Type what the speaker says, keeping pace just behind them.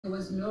There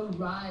was no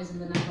rise in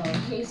the number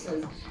of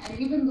cases, and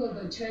even though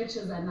the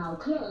churches are now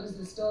closed,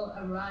 there's still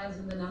a rise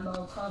in the number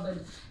of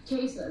COVID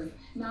cases.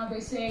 Now they're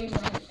saying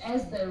that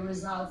as the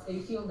results, they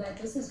feel that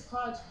this is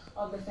part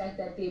of the fact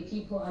that their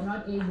people are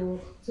not able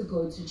to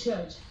go to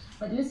church.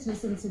 But let's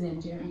listen to them,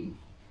 Jeremy.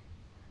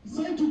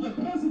 Say to the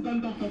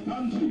president of the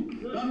country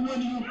that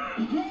when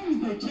you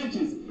close the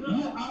churches,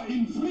 you are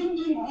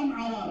infringing on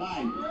our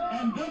right,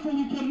 and therefore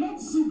we cannot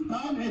sit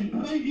down and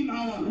pray in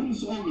our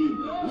rooms only.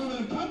 We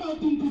will come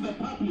out into the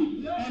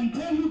public and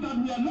tell you that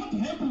we are not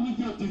happy with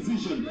your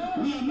decision.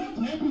 We are not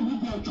happy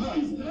with your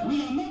choice.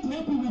 We are not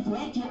happy with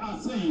what you are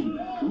saying.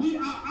 We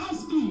are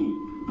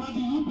asking that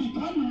you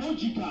become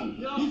logical.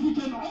 If you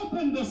can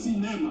open the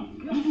cinema,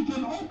 if you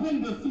can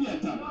open the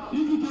theater,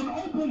 if you can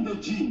open the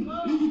gym,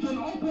 if you can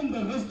open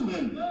the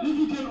restaurant, if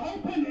you can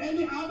open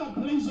any other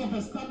place of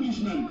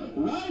establishment,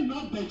 why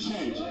not the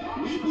church?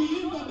 We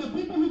believe that the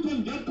people who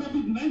can get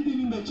COVID-19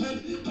 in the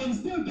church can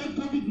still get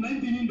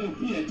COVID-19 in the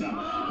theater.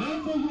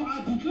 Therefore, you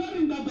are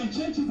declaring that the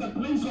church is a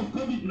place of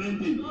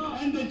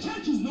COVID-19, and the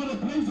church is not a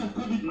place of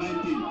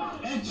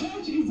COVID-19. A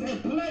church is a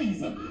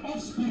place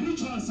of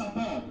spiritual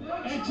support.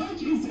 A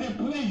church is a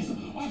place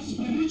of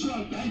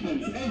spiritual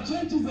guidance. A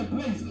church is a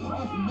place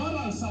of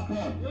moral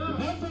support.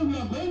 Therefore, we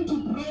are going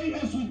to pray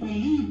as we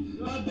believe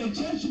that the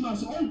church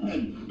must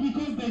open,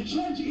 because the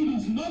church, it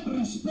is not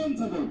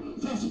responsible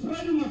for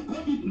spreading of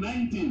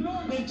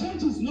COVID-19. The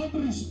church is not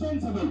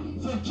responsible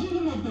for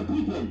killing of the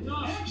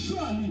people.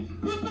 Actually,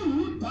 people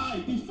who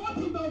died, the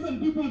 40,000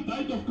 people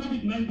died of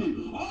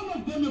COVID-19, all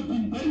of them have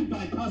been buried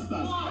by pastors.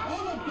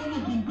 All of them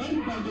have been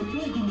buried by the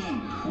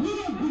clergymen.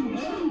 We have been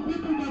burying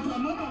people that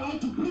were not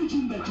allowed to preach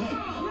in the church.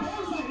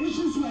 Those are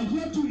issues we are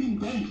here to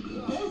engage.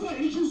 Those are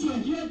issues we are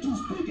here to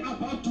speak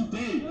about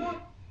today.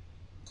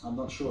 I'm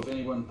not sure if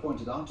anyone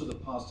pointed out to the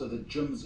pastor that gyms